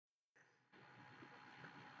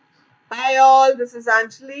Hi all, this is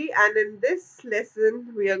Anjali and in this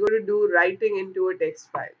lesson we are going to do writing into a text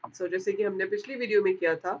file. So जैसे कि हमने पिछली video में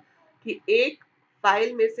किया था कि एक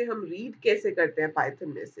फाइल में से हम रीड कैसे करते हैं पाइथन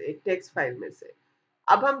में से, एक टेक्स्ट फाइल में से।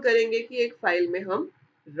 अब हम करेंगे कि एक फाइल में हम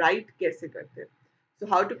राइट कैसे करते हैं।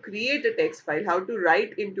 So how to create a text file, how to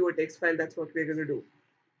write into a text file, that's what we're going to do.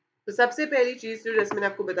 तो सबसे पहली चीज जो जैसे मैंने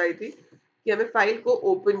आपको बताई थी कि हमें फाइल को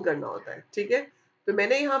ओपन करना होता है, ठीक है। तो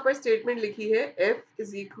मैंने यहाँ पर स्टेटमेंट लिखी है f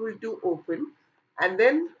is equal to open and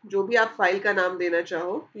then जो भी आप फाइल का नाम देना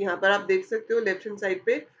चाहो, यहाँ पर आप देख सकते हो लेफ्ट हैंड साइड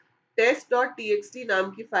पे test.txt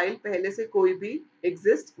नाम की फाइल पहले से कोई भी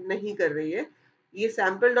एग्जिस्ट नहीं कर रही है। ये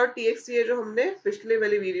sample.txt है जो हमने पिछले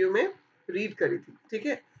वाली वीडियो में रीड करी थी, ठीक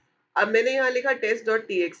है। अब मैंने यहाँ लिखा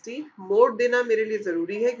test.txt, मोड देना मेरे लिए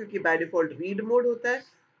जरूरी है क्योंकि बाय डिफॉल्ट रीड मोड होता है।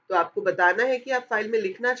 तो आपको बताना है कि आप फाइल में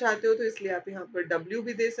लिखना चाहते हो, तो इसलिए आप यहाँ पर W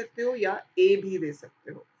भी दे सकते हो या A भी दे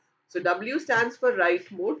सकते हो। सो W stands for right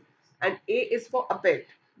mode and A is for append.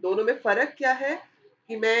 दोनों में फर्क क्या है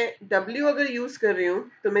कि मैं W अगर यूज कर रही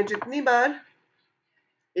हूँ तो मैं जितनी बार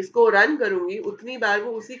इसको रन करूंगी उतनी बार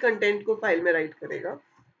वो उसी कंटेंट को फाइल में राइट करेगा।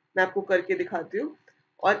 मैं आपको करके दिखाती हूँ।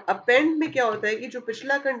 और अपेंड में क्या होता है कि जो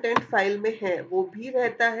पिछला कंटेंट फाइल में है वो भी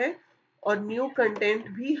रहता है और न्यू कंटेंट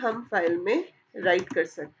भी हम फाइल में राइट कर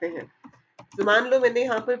सकते हैं। तो मान लो मैंने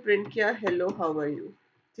यहाँ पर प्रिंट किया हेलो हाउ आर यू,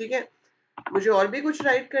 ठीक है। मुझे और भी कुछ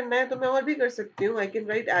राइट करना है तो मैं और भी कर सकती हूँ। I can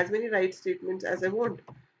write as many right statements as I want.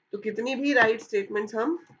 तो कितनी भी राइट स्टेटमेंट्स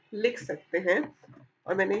हम लिख सकते हैं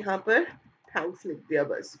और मैंने यहाँ पर थैंक्स लिख दिया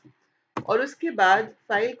बस, और उसके बाद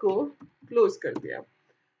फाइल को क्लोज कर दिया।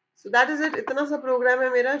 सो दैट इज इट, इतना सा प्रोग्राम है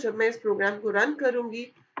मेरा। जब मैं इस प्रोग्राम को रन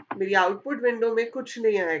करूंगी मेरी आउटपुट विंडो में कुछ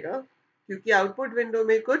नहीं आएगा क्योंकि आउटपुट विंडो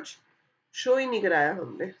में कुछ शो ही नहीं कराया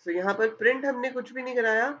हमने। तो यहाँ पर प्रिंट हमने कुछ भी नहीं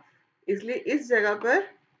कराया, इसलिए इस जगह पर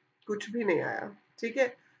कुछ भी नहीं आया, ठीक है।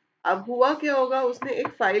 अब हुआ क्या होगा, उसने एक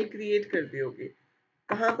फाइल क्रिएट कर दी होगी।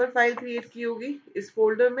 कहाँ पर फाइल क्रिएट की होगी? इस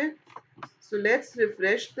फोल्डर में। So let's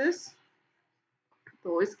refresh this.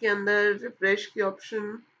 तो इसके अंदर रिफ्रेश की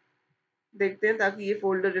ऑप्शन देखते हैं ताकि ये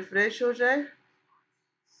फोल्डर रिफ्रेश हो जाए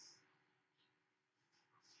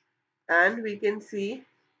एंड वी कैन सी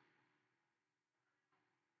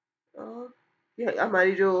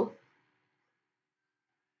हमारी जो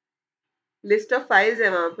लिस्ट ऑफ फाइल्स है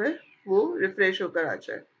वहां पर वो रिफ्रेश होकर आ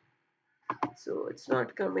जाए। So it's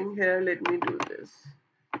not coming here, let me do this.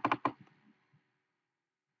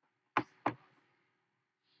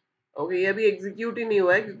 Okay, ये अभी एग्जीक्यूट ही नहीं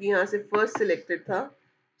हुआ है क्योंकि यहाँ से फर्स्ट सिलेक्टेड था।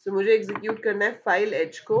 सो मुझे एग्जीक्यूट करना है फाइल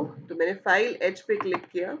एच को। तो मैंने फाइल एच पे क्लिक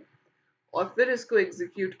किया और फिर इसको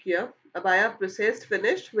एग्जीक्यूट किया। अब आया processed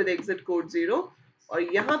finished with exit code 0 और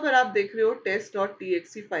यहाँ पर आप देख रहे हो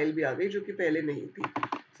test.txt फाइल भी आ गई जो कि पहले नहीं थी।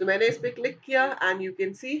 सो मैंने इस पे क्लिक किया and you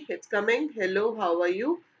can see it's coming hello how are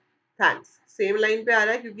you thanks. Same line पे आ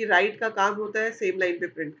रहा है क्योंकि राइट का काम होता है सेम लाइन पे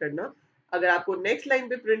प्रिंट करना। अगर आपको नेक्स्ट लाइन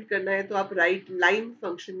पे प्रिंट करना है तो आप राइट लाइन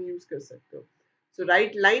फंक्शन यूज कर सकते हो। सो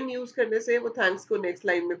राइट लाइन यूज करने से वो थैंक्स को नेक्स्ट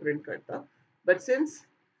लाइन में प्रिंट करता, बट सिंस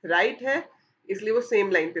राइट है इसलिए वो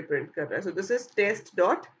सेम लाइन पे प्रिंट कर रहा है। So this is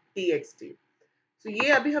test.txt। तो ये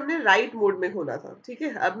अभी हमने राइट मोड में खोला था, ठीक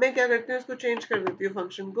है। अब मैं क्या करती हूँ, इसको चेंज कर देती हूँ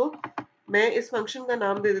फंक्शन को। मैं इस फंक्शन का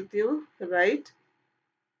नाम दे देती हूँ right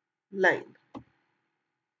line.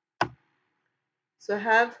 So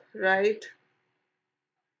have right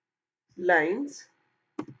lines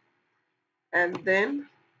and then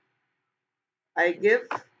I give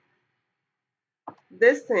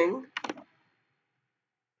this thing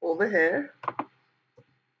over here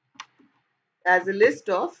as a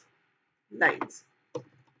list of lines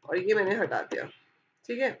और ये मैंने हटा दिया,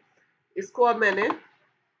 ठीक है। इसको अब मैंने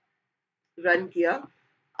रन किया।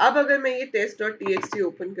 अब अगर मैं ये test.txt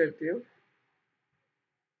ओपन करती हूँ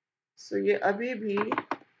सो ये अभी भी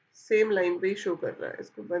सेम लाइन पे ही शो कर रहा है।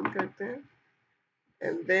 इसको बंद करते हैं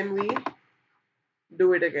and then we do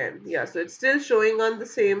it again. Yeah, so it's still showing on the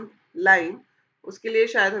same line. उसके लिए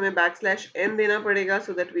शायद हमें \n देना पड़ेगा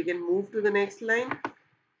so that we can move to the next line.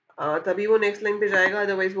 तभी वो नेक्स्ट लाइन पे जाएगा,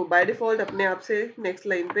 अदरवाइज वो बाय डिफॉल्ट अपने आप से नेक्स्ट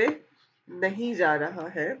लाइन पे नहीं जा रहा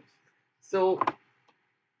है। So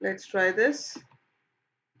let's try this.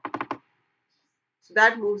 So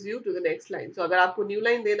that moves you to the next line. सो अगर आपको न्यू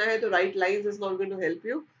लाइन देना है तो right lines is not going to help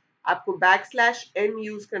you, आपको \n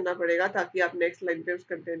यूज करना पड़ेगा ताकि आप नेक्स्ट लाइन पे उस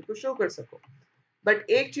कंटेंट को शो कर सको। बट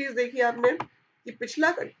एक चीज देखिए आपने कि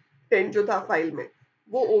पिछला कंटेंट जो था फाइल में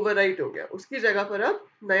वो ओवरराइट हो गया, उसकी जगह पर अब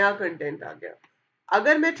नया कंटेंट आ गया।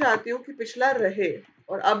 अगर मैं चाहती हूँ कि पिछला रहे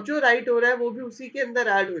और अब जो राइट हो रहा है वो भी उसी के अंदर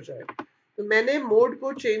ऐड हो जाए, तो मैंने मोड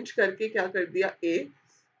को चेंज करके क्या कर दिया a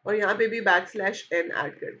और यहाँ पे भी \n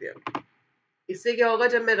ऐड कर दिया। इससे क्या होगा,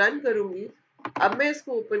 जब मैं रन करूंगी अब मैं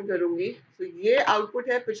इसको ओपन करूंगी तो ये आउटपुट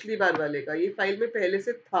है पिछली बार वाले का, ये फाइल में पहले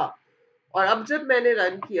से था। और अब जब मैंने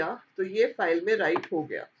रन किया तो ये फाइल में राइट हो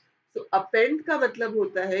गया। तो अपेंड का मतलब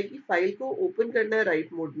होता है कि फाइल को ओपन करना है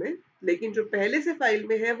राइट मोड में, लेकिन जो पहले से फाइल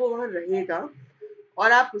में है वो वहां रहेगा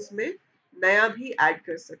और आप उसमें नया भी ऐड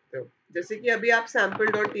कर सकते हो। जैसे कि अभी आप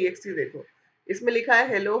sample.txt देखो, इसमें लिखा है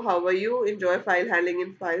hello how are you, enjoy file handling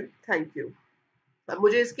in file, thank you. अब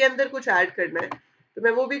मुझे इसके अंदर कुछ ऐड करना है तो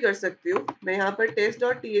मैं वो भी कर सकती हूँ। मैं यहाँ पर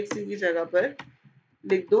test.txt की जगह पर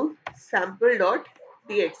लिख दूँ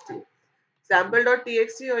sample.txt,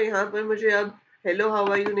 sample.txt, और यहाँ पर मुझे अब हेलो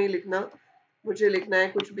हाउ आर यू नहीं लिखना, मुझे लिखना है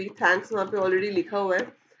कुछ भी, थैंक्स वहाँ पे ऑलरेडी लिखा हुआ है।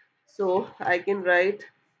 सो I can write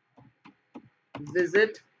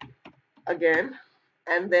visit again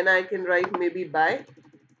and then I can write may be bye,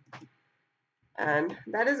 and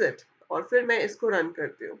that is it. और फिर मैं इसको रन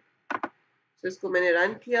करती हूँ। तो इसको मैंने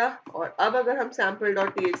रन किया और अब अगर हम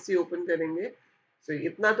sample.txt ओपन करेंगे तो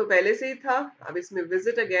इतना तो पहले से ही था, अब इसमें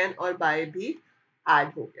विजिट अगेन और बाय भी ऐड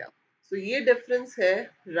हो गया। तो ये डिफरेंस है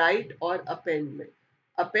राइट और अपेंड में।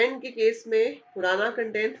 अपेंड के केस में पुराना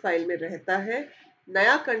कंटेंट फाइल में रहता है,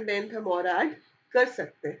 नया कंटेंट हम और ऐड कर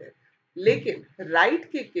सकते हैं। लेकिन राइट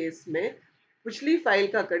के केस में पिछली फाइल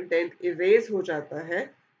का कंटेंट इरेज हो जाता है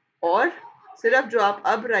और सिर्फ जो आप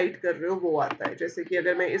अब राइट कर रहे हो वो आता है। जैसे कि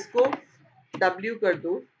अगर मैं इसको W कर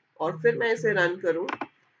दूं और फिर मैं इसे रन करूं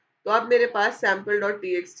तो अब मेरे पास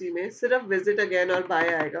sample.txt में सिर्फ विजिट अगेन और बाय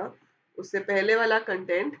आएगा, उससे पहले वाला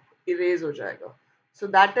कंटेंट इरेज हो जाएगा। So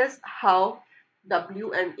that is how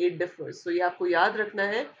W and A differs. सो ये आपको याद रखना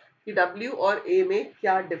है कि W और A में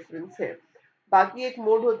क्या डिफरेंस है। बाकी एक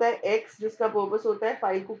मोड होता है X जिसका पर्पस होता है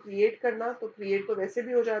फाइल को क्रिएट करना, तो क्रिएट तो वैसे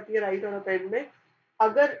भी हो जाती है राइट और अपेंड में,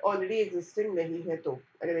 अगर ऑलरेडी एग्जिस्टिंग नहीं है तो।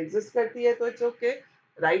 अगर एग्जिस्ट करती है तो इट्स ओके,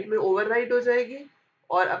 राइट में ओवरराइट हो जाएगी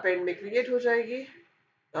और अपेंड में क्रिएट हो जाएगी,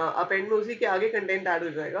 अपेंड में उसी के आगे कंटेंट ऐड हो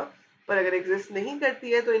जाएगा। पर अगर एग्जिस्ट नहीं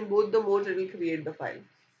करती है तो in both the modes it will create the file.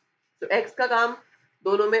 तो एक्स का काम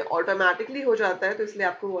दोनों में ऑटोमेटिकली हो जाता है, तो इसलिए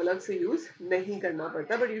आपको वो अलग से यूज नहीं करना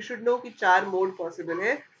पड़ता। बट यू शुड नो कि 4 मोड पॉसिबल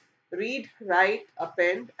है, read, right,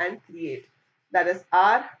 append and create, that is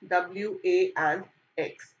are, W, A and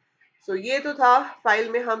x. सो ये तो था फाइल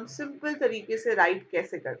में हम सिंपल तरीके से राइट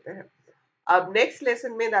कैसे करते हैं। अब नेक्स्ट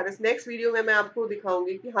लेसन में, दैट इज नेक्स्ट वीडियो में, मैं आपको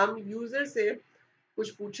दिखाऊंगी कि हम यूजर से कुछ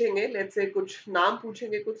पूछेंगे, लेट्स से कुछ नाम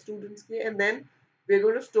पूछेंगे कुछ स्टूडेंट्स के, and then we are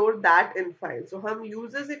going to store that in file. सो हम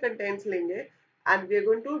यूजर से कंटेंट्स लेंगे and we are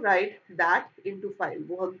going to right that into file.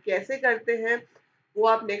 वो हम कैसे करते हैं वो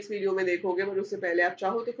आप नेक्स्ट वीडियो में देखोगे, बट उससे पहले आप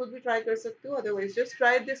चाहो तो खुद भी ट्राई कर सकते हो, otherwise just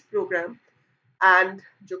try this programme. And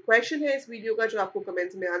जो क्वेश्चन है इस वीडियो का जो आपको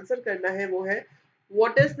कमेंट्स में आंसर करना है वो है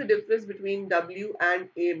what is the difference between W and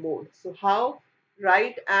A mode? So how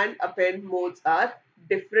write and append modes are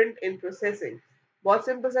different in processing? बहुत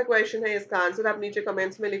सिंपल सा क्वेश्चन है, इसका आंसर आप नीचे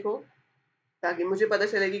कमेंट्स में लिखो ताकि मुझे पता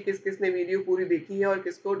चले कि किस किस ने वीडियो पूरी देखी है और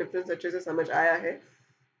किसको डिफरेंस अच्छे से समझ आया है।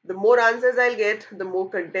 The more answers I'll get, the more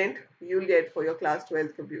content you'll get for your class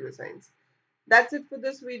 12th computer science. That's it for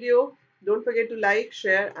this video. Don't forget to like,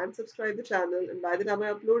 share and subscribe the channel, and by the time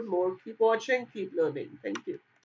I upload more, keep watching, keep learning. Thank you.